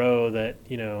 weeks in a row that,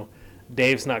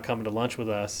 Dave's not coming to lunch with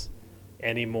us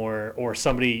anymore, or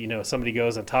somebody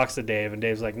goes and talks to Dave, and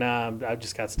Dave's like, nah, I've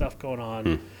just got stuff going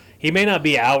on. He may not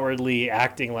be outwardly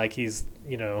acting like he's,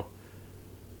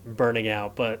 burning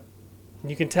out, but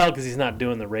you can tell because he's not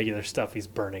doing the regular stuff he's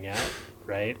burning out,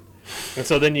 right? And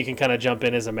so then you can kind of jump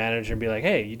in as a manager and be like,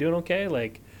 hey, you doing okay?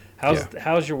 Like,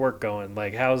 how's your work going?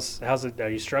 Like, how's it? Are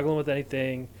you struggling with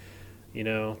anything?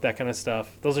 That kind of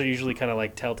stuff. Those are usually kind of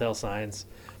like telltale signs.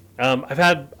 I've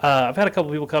had a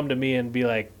couple people come to me and be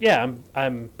like, yeah,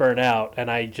 I'm burnt out, and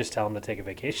I just tell them to take a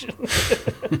vacation.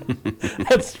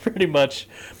 That's pretty much,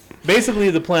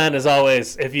 basically the plan is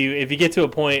always, if you get to a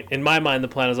point, in my mind, the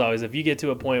plan is always, if you get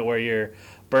to a point where you're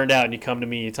burned out and you come to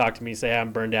me, you talk to me, you say, hey,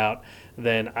 I'm burned out,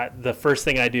 then the first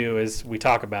thing I do is we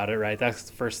talk about it, right? That's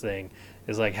the first thing,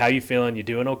 is like, how you feeling? You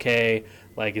doing okay?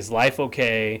 Like, is life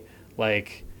okay?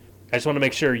 Like, I just want to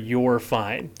make sure you're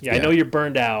fine. Yeah, I know you're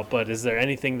burned out, but is there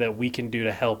anything that we can do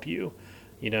to help you?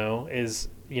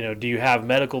 Do you have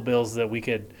medical bills that we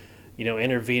could,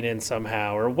 intervene in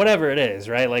somehow, or whatever it is,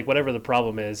 right? Like whatever the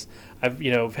problem is.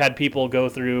 I've had people go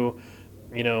through,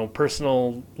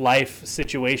 personal life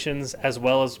situations as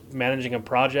well as managing a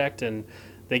project, and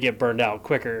they get burned out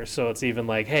quicker. So it's even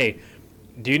like, hey,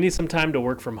 do you need some time to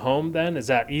work from home then? Is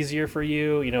that easier for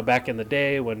you? Back in the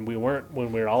day when we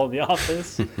were all in the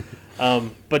office.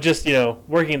 But just,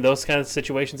 working those kind of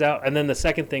situations out. And then the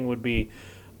second thing would be,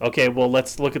 okay, well,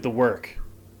 let's look at the work.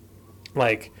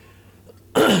 Like,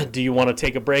 do you want to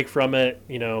take a break from it?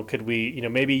 Could we,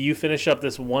 maybe you finish up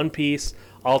this one piece,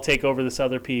 I'll take over this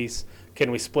other piece.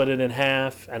 Can we split it in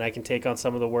half, and I can take on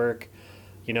some of the work,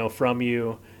 from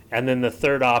you? And then the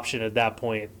third option at that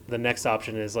point, the next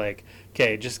option is like,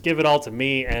 okay, just give it all to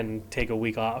me and take a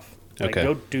week off. Like,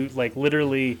 okay.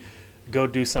 Literally go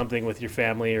do something with your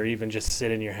family, or even just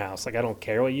sit in your house. Like, I don't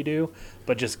care what you do,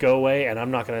 but just go away, and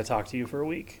I'm not going to talk to you for a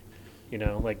week.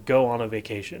 Like, go on a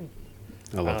vacation.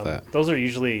 I love that.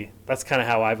 That's kind of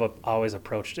how I've always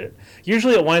approached it.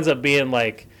 Usually it winds up being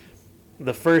like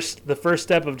the first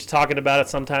step of just talking about it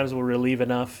sometimes will relieve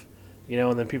enough,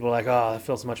 and then people are like, oh, that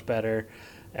feels much better.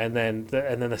 And then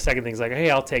the second thing is like, hey,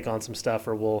 I'll take on some stuff,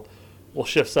 or we'll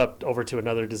shift stuff over to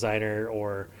another designer,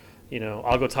 or,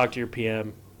 I'll go talk to your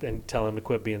PM and tell him to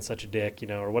quit being such a dick,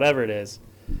 or whatever it is.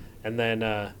 And then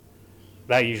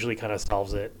that usually kind of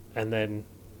solves it. And then,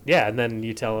 and then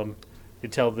you tell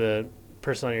the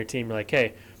person on your team, you're like,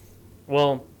 hey,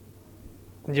 well,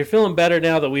 you're feeling better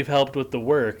now that we've helped with the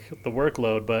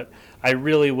workload, but I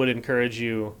really would encourage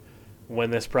you,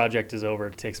 when this project is over,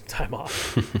 to take some time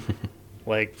off.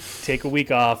 Like, take a week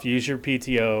off, use your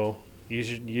PTO,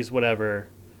 use whatever,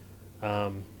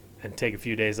 and take a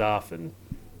few days off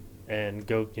and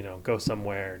go, go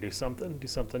somewhere, do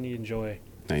something you enjoy.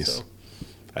 Nice. So,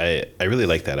 I really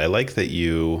like that. I like that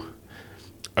you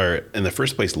are in the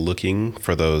first place looking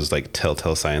for those like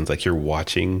telltale signs, like you're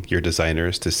watching your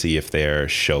designers to see if they're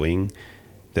showing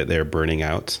that they're burning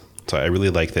out. So I really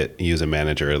like that you as a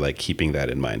manager, like keeping that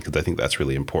in mind, because I think that's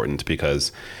really important,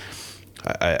 because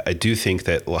I do think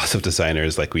that lots of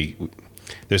designers, like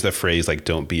there's that phrase like,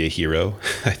 don't be a hero.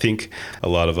 I think a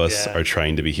lot of us are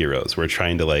trying to be heroes. We're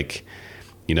trying to like,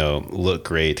 look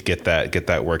great, get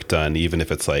that work done, even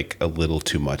if it's like a little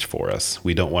too much for us.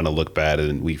 We don't want to look bad,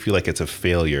 and we feel like it's a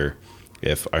failure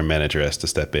if our manager has to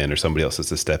step in or somebody else has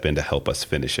to step in to help us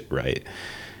finish it right.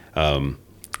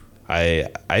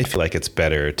 I feel like it's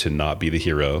better to not be the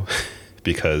hero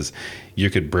because you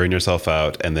could burn yourself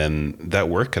out, and then that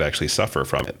work could actually suffer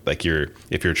from it. Like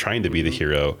if you're trying to be the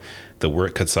hero, the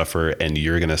work could suffer and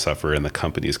you're going to suffer and the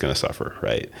company's going to suffer,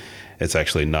 right? It's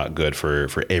actually not good for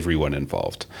everyone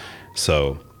involved.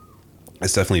 So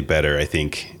it's definitely better, I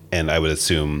think, and I would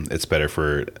assume it's better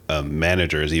for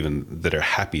managers even that are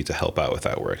happy to help out with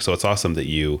that work. So it's awesome that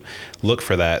you look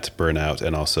for that burnout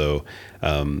and also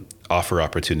offer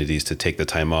opportunities to take the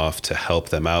time off to help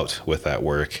them out with that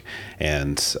work,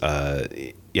 and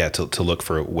to look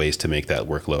for ways to make that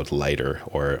workload lighter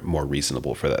or more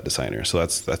reasonable for that designer. So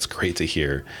that's great to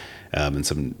hear,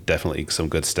 and definitely some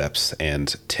good steps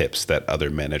and tips that other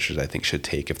managers I think should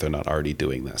take if they're not already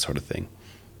doing that sort of thing.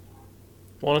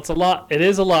 Well, it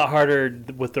is a lot harder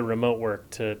with the remote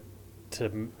work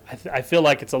I feel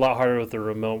like it's a lot harder with the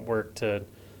remote work to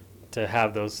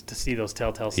see those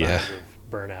telltale signs of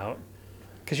burnout,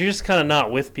 because you're just kind of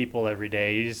not with people every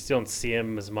day. You just don't see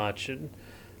them as much, and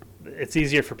it's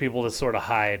easier for people to sort of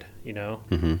hide,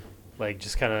 like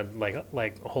just kind of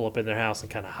like hole up in their house and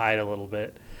kind of hide a little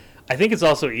bit. I think it's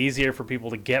also easier for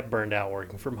people to get burned out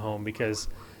working from home because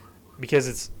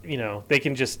it's, they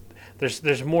can just,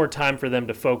 there's more time for them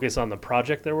to focus on the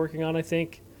project they're working on, I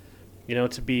think,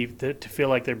 to feel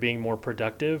like they're being more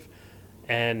productive.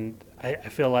 And I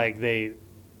feel like they,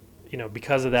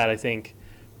 because of that, I think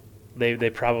they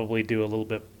probably do a little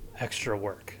bit extra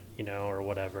work, or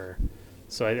whatever.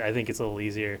 So I think it's a little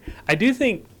easier. I do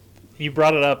think you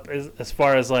brought it up as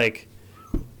far as like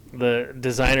the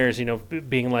designers,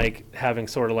 being like having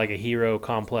sort of like a hero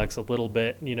complex a little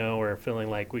bit, or feeling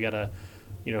like we gotta,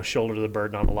 shoulder the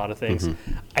burden on a lot of things.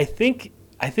 Mm-hmm. I think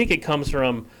it comes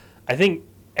from, I think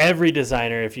every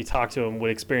designer, if you talk to them,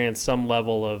 would experience some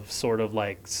level of sort of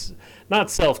like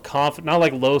not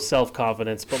like low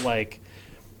self-confidence, but like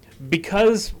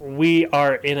because we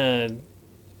are in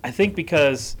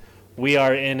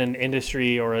an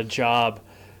industry or a job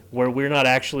where we're not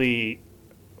actually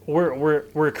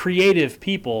we're creative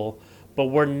people, but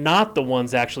we're not the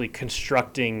ones actually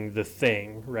constructing the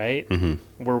thing, right?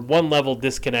 Mm-hmm. We're one level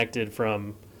disconnected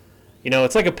from,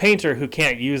 it's like a painter who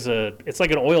can't use it's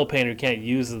like an oil painter who can't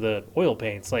use the oil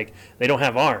paints. Like they don't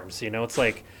have arms, it's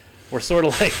like we're sort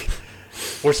of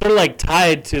like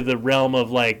tied to the realm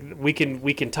of like we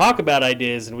can talk about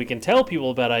ideas and we can tell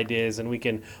people about ideas and we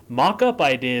can mock up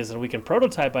ideas and we can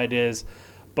prototype ideas,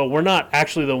 but we're not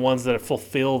actually the ones that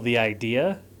fulfill the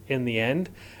idea in the end.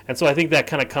 And so I think that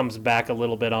kind of comes back a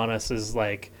little bit on us is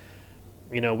like,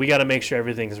 we got to make sure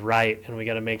everything's right, and we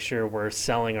got to make sure we're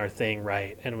selling our thing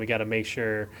right, and we got to make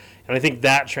sure, and I think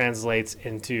that translates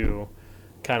into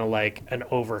kind of like an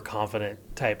overconfident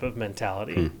type of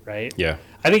mentality, right? Yeah.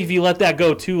 I think if you let that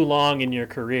go too long in your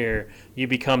career, you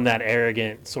become that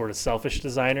arrogant sort of selfish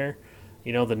designer,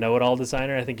 the know-it-all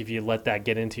designer. I think if you let that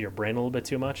get into your brain a little bit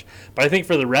too much. But I think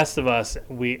for the rest of us,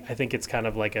 I think it's kind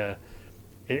of like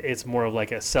it's more of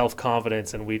like a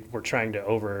self-confidence, and we're trying to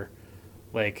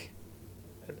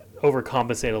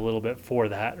overcompensate a little bit for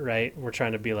that, right? We're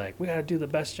trying to be like, we got to do the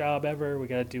best job ever. We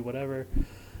got to do whatever.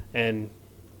 And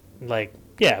like,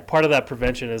 yeah, part of that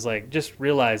prevention is like, just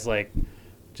realize, like,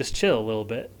 just chill a little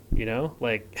bit,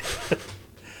 like,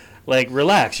 like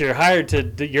relax. You're hired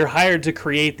to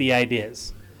create the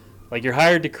ideas. Like you're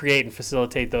hired to create and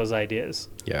facilitate those ideas.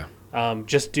 Yeah.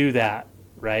 Just do that,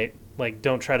 right? Like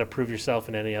don't try to prove yourself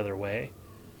in any other way.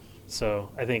 So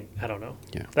I don't know.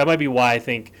 Yeah. That might be why I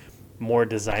think more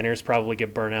designers probably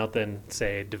get burnt out than,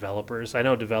 say, developers. I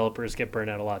know developers get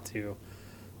burnt out a lot too,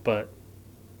 but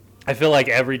I feel like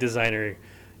every designer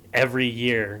every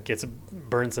year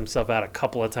burns himself out a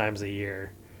couple of times a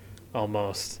year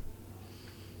almost,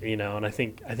 and I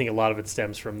think a lot of it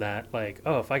stems from that, like,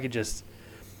 oh,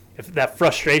 if that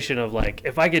frustration of like,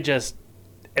 if I could just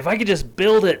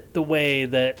build it the way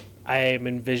that I am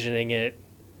envisioning it,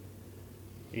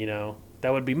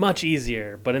 that would be much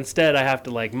easier. But instead, I have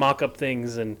to like mock up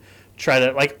things and try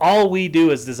to like all we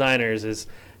do as designers is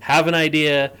have an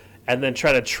idea and then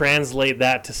try to translate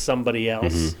that to somebody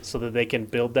else so that they can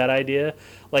build that idea.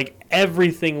 Like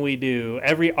everything we do,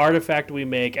 every artifact we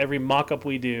make, every mock-up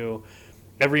we do,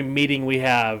 every meeting we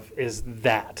have is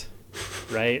that,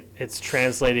 right? It's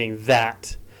translating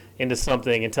that into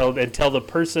something until the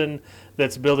person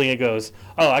that's building it goes,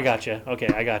 oh, I gotcha. Okay,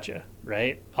 I gotcha.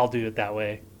 Right? I'll do it that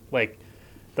way. Like,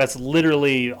 that's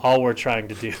literally all we're trying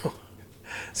to do.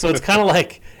 So it's kind of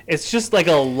like, it's just like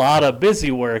a lot of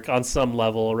busy work on some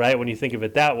level, right? When you think of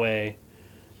it that way.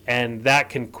 And that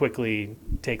can quickly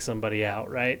take somebody out,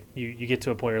 right? You get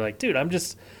to a point where you're like, dude, I'm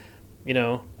just,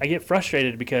 I get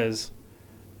frustrated because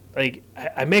like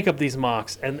I make up these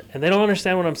mocks and they don't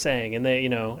understand what I'm saying. And they,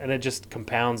 and it just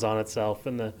compounds on itself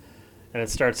and it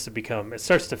starts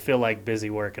to feel like busy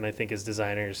work. And I think as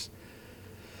designers,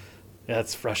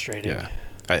 that's frustrating. Yeah.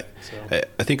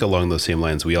 I think along those same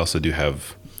lines, we also do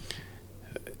have,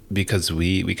 because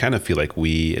we kind of feel like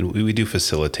we do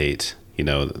facilitate,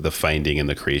 the finding and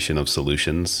the creation of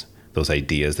solutions, those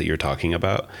ideas that you're talking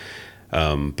about.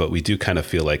 But we do kind of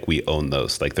feel like we own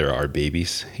those, like they're our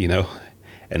babies,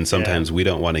 and sometimes we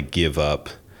don't want to give up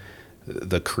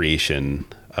the creation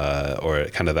or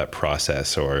kind of that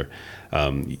process or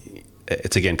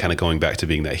it's again kind of going back to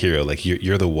being that hero. Like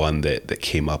you're the one that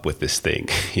came up with this thing,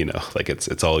 like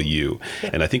it's all you.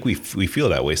 And I think we feel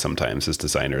that way sometimes as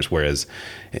designers, whereas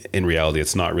in reality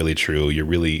it's not really true. You're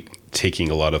really taking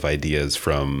a lot of ideas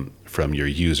from your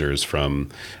users, from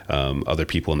other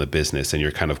people in the business, and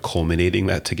you're kind of culminating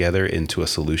that together into a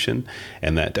solution.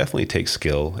 And that definitely takes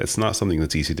skill. It's not something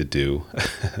that's easy to do.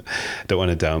 Don't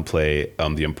want to downplay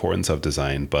the importance of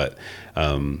design, but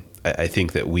I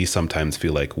think that we sometimes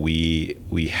feel like we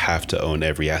have to own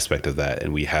every aspect of that,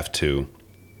 and we have to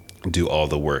do all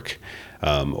the work,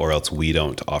 or else we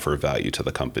don't offer value to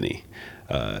the company.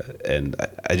 And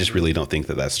I just really don't think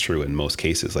that that's true in most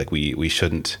cases. Like we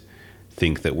shouldn't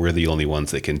think that we're the only ones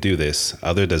that can do this.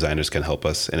 Other designers can help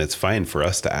us, and it's fine for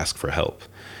us to ask for help.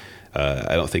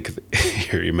 I don't think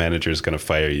your manager is going to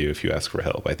fire you if you ask for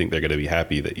help. I think they're going to be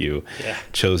happy that you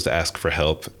chose to ask for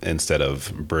help instead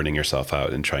of burning yourself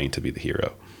out and trying to be the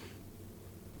hero.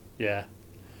 Yeah.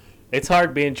 It's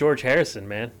hard being George Harrison,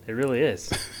 man. It really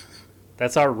is.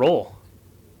 That's our role.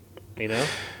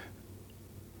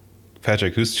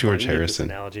 Patrick, who's George Harrison? Get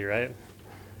this analogy, right?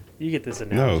 You get this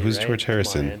analogy, No, who's right? George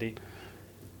Harrison? Come on, Andy.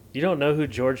 You don't know who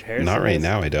George Harrison is? Not right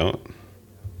now, I don't.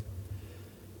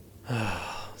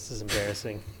 This is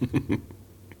embarrassing.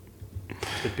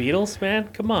 The Beatles, man?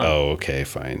 Come on. Oh, okay,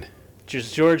 fine.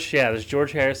 There's George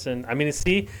Harrison. I mean,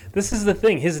 see, this is the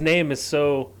thing. His name is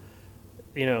so,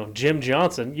 Jim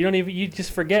Johnson. You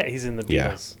just forget he's in the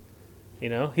Beatles.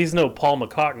 Yeah. He's no Paul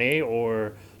McCartney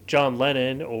or John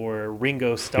Lennon or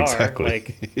Ringo Starr. Exactly.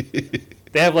 Like,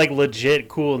 they have like legit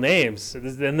cool names.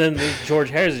 And then George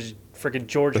Harrison is freaking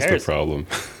George Harrison. That's the problem.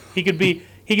 He could be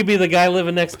the guy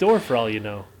living next door for all you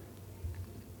know.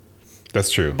 That's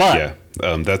true. But,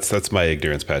 yeah, that's my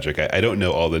ignorance, Patrick. I don't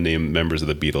know all the name members of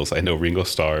the Beatles. I know Ringo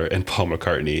Starr and Paul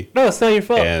McCartney. No, it's not your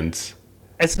fault. And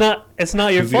it's not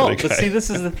your fault. But see, this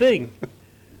is the thing.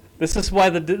 This is why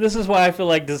I feel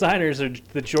like designers are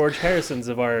the George Harrisons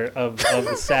of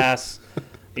the SaaS,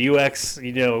 UX,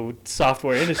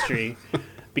 software industry,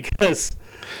 because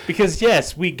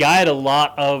yes, we guide a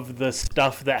lot of the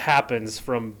stuff that happens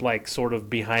from like sort of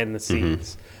behind the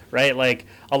scenes. Mm-hmm. Right? Like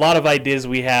a lot of ideas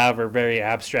we have are very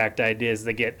abstract ideas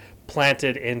that get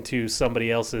planted into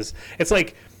somebody else's. It's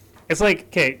like,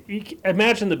 okay,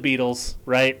 imagine the Beatles,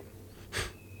 right?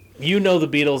 The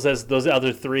Beatles as those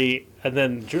other three, and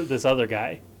then this other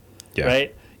guy,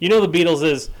 right? The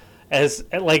Beatles as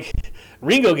like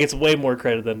Ringo gets way more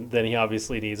credit than he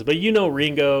obviously needs. But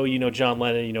Ringo, John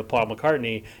Lennon, Paul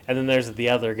McCartney, and then there's the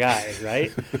other guy,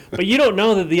 right? But you don't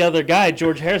know that the other guy,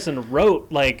 George Harrison,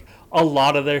 wrote like a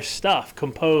lot of their stuff,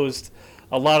 composed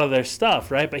a lot of their stuff,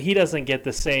 right? But he doesn't get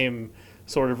the same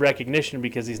sort of recognition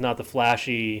because he's not the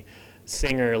flashy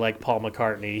singer like Paul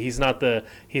McCartney. He's not the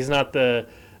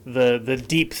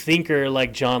deep thinker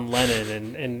like John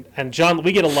Lennon and John.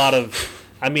 We get a lot of,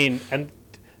 and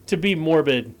to be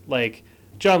morbid, like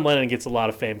John Lennon gets a lot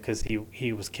of fame because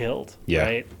he was killed,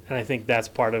 right? And I think that's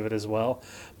part of it as well.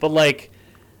 But like,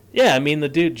 yeah, the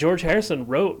dude George Harrison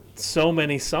wrote so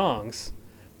many songs.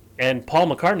 And Paul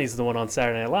McCartney's the one on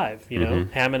Saturday Night Live,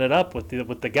 hamming it up with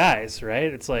the guys, right?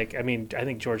 It's like, I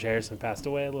think George Harrison passed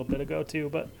away a little bit ago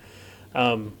too, but,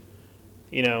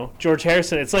 George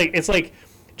Harrison, it's like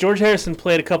George Harrison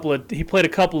played a couple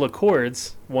of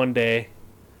chords one day,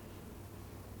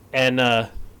 and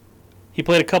he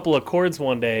played a couple of chords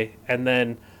one day, and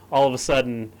then all of a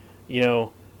sudden,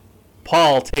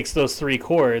 Paul takes those 3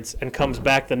 chords and comes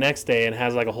back the next day and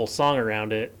has like a whole song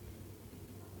around it.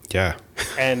 Yeah.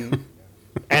 And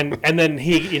and then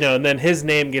he, and then his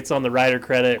name gets on the writer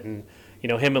credit, and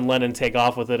him and Lennon take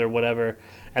off with it or whatever.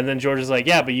 And then George is like,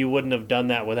 yeah, but you wouldn't have done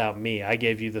that without me. I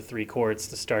gave you the 3 chords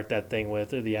to start that thing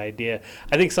with, or the idea.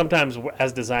 I think sometimes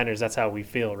as designers, that's how we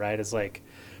feel, right? It's like,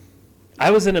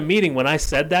 I was in a meeting when I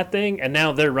said that thing, and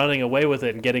now they're running away with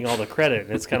it and getting all the credit.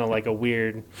 And it's kind of like a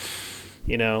weird,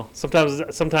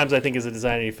 Sometimes I think as a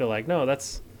designer, you feel like, no,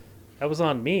 that was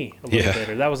on me a little bit,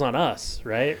 or that was on us,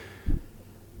 right?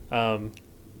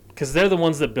 Because they're the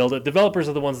ones that build it. Developers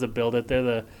are the ones that build it.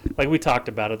 They're like we talked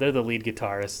about it. They're the lead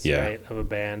guitarists, right, of a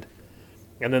band,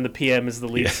 and then the PM is the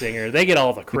lead singer. They get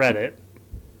all the credit,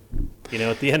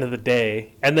 at the end of the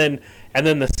day. And then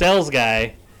the sales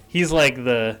guy, he's like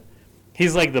the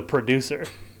producer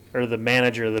or the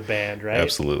manager of the band, right?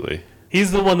 Absolutely.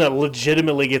 He's the one that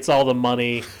legitimately gets all the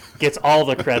money, gets all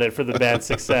the credit for the band's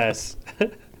success.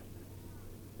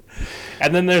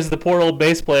 And then there's the poor old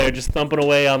bass player just thumping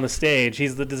away on the stage.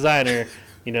 He's the designer.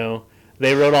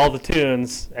 They wrote all the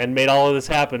tunes and made all of this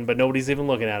happen, but nobody's even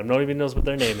looking at them. Nobody even knows what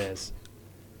their name is.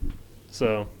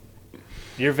 So,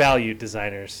 you're valued,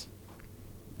 designers.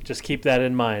 Just keep that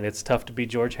in mind. It's tough to be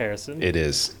George Harrison. It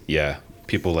is. Yeah.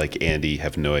 People like Andy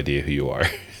have no idea who you are.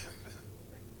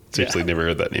 Seriously, never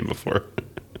heard that name before.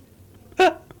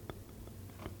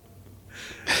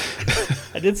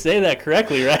 I did say that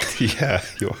correctly, right? Yeah,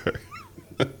 you are.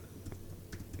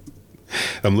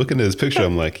 I'm looking at his picture.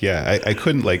 I'm like, I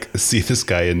couldn't see this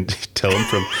guy and tell him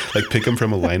pick him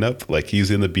from a lineup. Like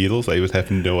he's in the Beatles. I would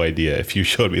have no idea if you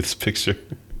showed me this picture.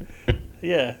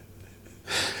 Yeah.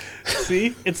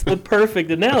 See, it's the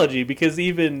perfect analogy because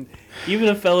even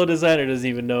a fellow designer doesn't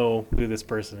even know who this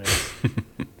person is.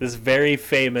 This very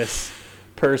famous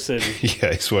person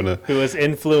who has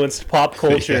influenced pop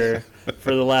culture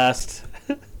for the last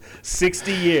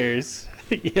 60 years.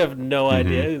 You have no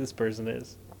idea who this person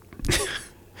is.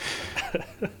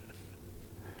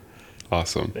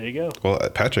 Awesome. There you go. Well,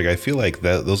 Patrick, I feel like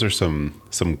those are some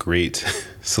great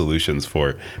solutions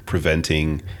for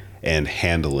preventing and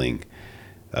handling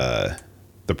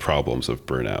the problems of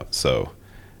burnout. So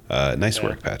nice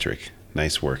work, Patrick.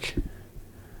 Nice work. It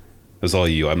was all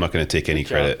you. I'm not going to take any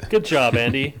credit. Good job,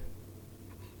 Andy.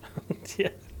 Yeah.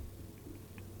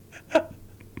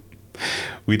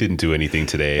 We didn't do anything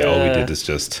today. All we did is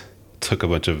just took a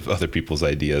bunch of other people's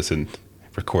ideas and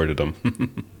recorded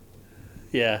them.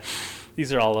 Yeah.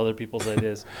 These are all other people's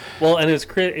ideas. Well, and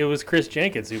it was Chris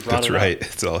Jenkins who brought That's it right. up.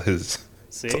 It's all his.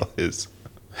 See? It's all his.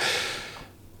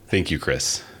 Thank you,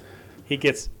 Chris. He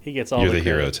gets all You're the the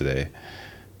hero today.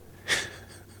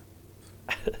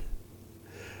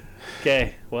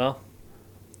 Okay, well,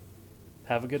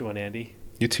 have a good one, Andy.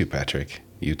 You too, Patrick.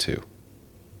 You too.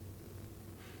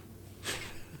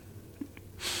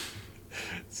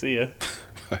 See ya.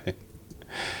 Bye.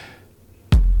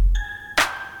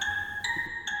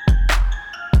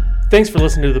 Thanks for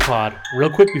listening to the pod. Real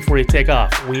quick before you take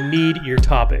off, we need your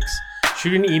topics.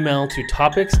 Shoot an email to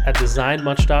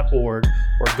topics@designmuch.org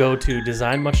or go to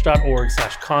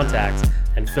designmuch.org/contact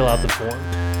and fill out the form.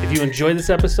 If you enjoyed this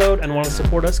episode and want to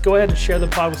support us, go ahead and share the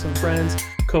pod with some friends,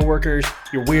 coworkers,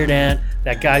 your weird aunt,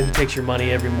 that guy who takes your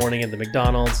money every morning at the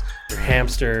McDonald's, your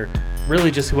hamster,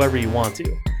 really just whoever you want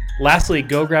to. Lastly,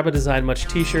 go grab a Design Much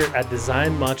t-shirt at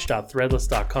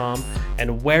designmuch.threadless.com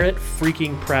and wear it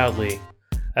freaking proudly.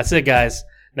 That's it, guys.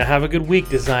 Now have a good week,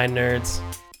 design nerds.